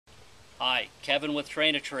Hi, Kevin with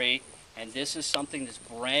Train a Tree, and this is something that's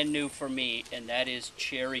brand new for me, and that is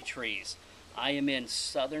cherry trees. I am in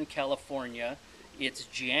Southern California. It's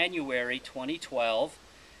January 2012,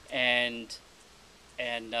 and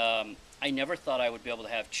I never thought I would be able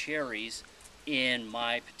to have cherries in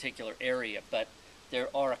my particular area, but there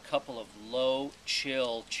are a couple of low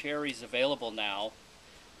chill cherries available now,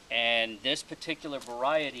 and this particular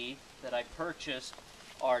variety that I purchased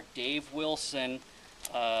are Dave Wilson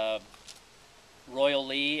Royal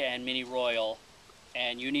Lee and Mini Royal,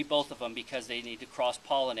 and you need both of them because they need to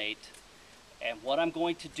cross-pollinate. And what I'm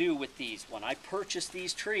going to do with these, when I purchased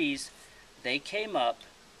these trees, they came up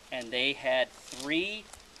and they had three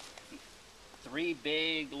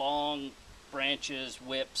big long branches,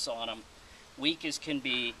 whips on them, weak as can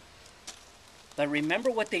be. But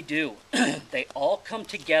remember what they do. They all come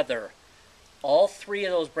together. All three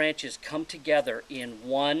of those branches come together in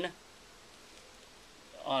one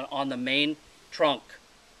on the main trunk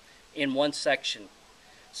in one section.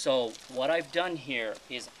 So what I've done here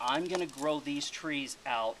is I'm going to grow these trees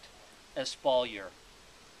out espalier.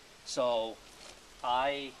 So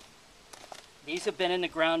these have been in the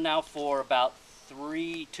ground now for about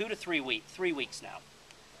 3 weeks now.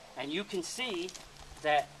 And you can see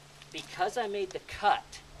that because I made the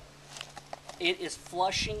cut, it is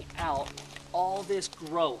flushing out all this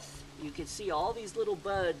growth. You can see all these little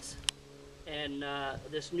buds and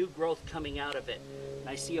this new growth coming out of it. And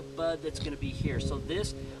I see a bud that's going to be here. So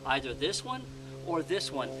this, either this one or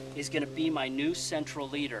this one, is going to be my new central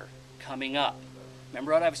leader coming up.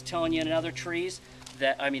 Remember what I was telling you in other trees,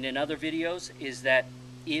 in other videos, is that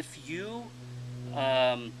if you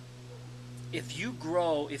want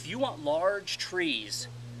large trees,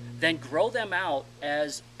 then grow them out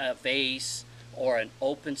as a vase or an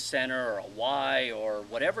open center or a Y or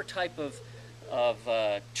whatever type of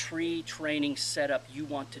tree training setup you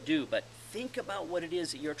want to do. But think about what it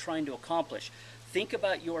is that you're trying to accomplish. Think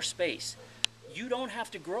about your space. You don't have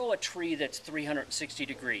to grow a tree that's 360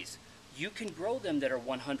 degrees. You can grow them that are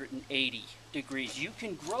 180 degrees. You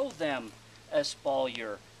can grow them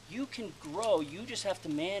espalier. You just have to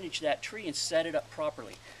manage that tree and set it up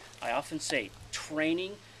properly. I often say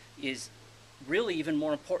training is really even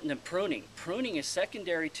more important than pruning. Pruning is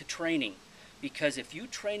secondary to training, because if you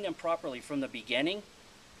train them properly from the beginning,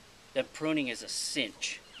 then pruning is a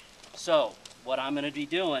cinch. So what I'm going to be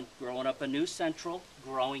doing, growing up a new central,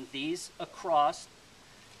 growing these across,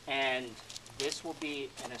 and this will be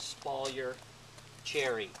an espalier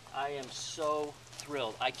cherry. I am so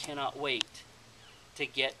thrilled. I cannot wait to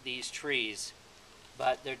get these trees,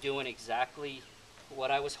 but they're doing exactly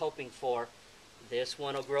what I was hoping for. This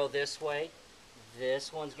one will grow this way,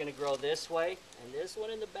 this one's going to grow this way, and this one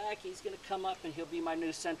in the back, he's going to come up and he'll be my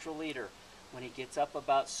new central leader. When he gets up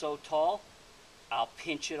about so tall, I'll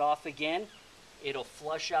pinch it off again. It'll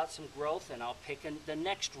flush out some growth, and I'll pick the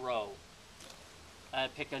next row. I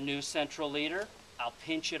pick a new central leader. I'll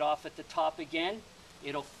pinch it off at the top again.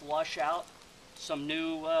 It'll flush out some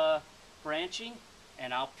new branching,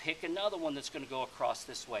 and I'll pick another one that's going to go across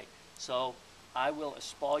this way. So I will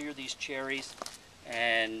espalier these cherries,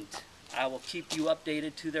 and I will keep you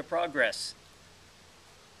updated to their progress.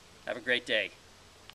 Have a great day.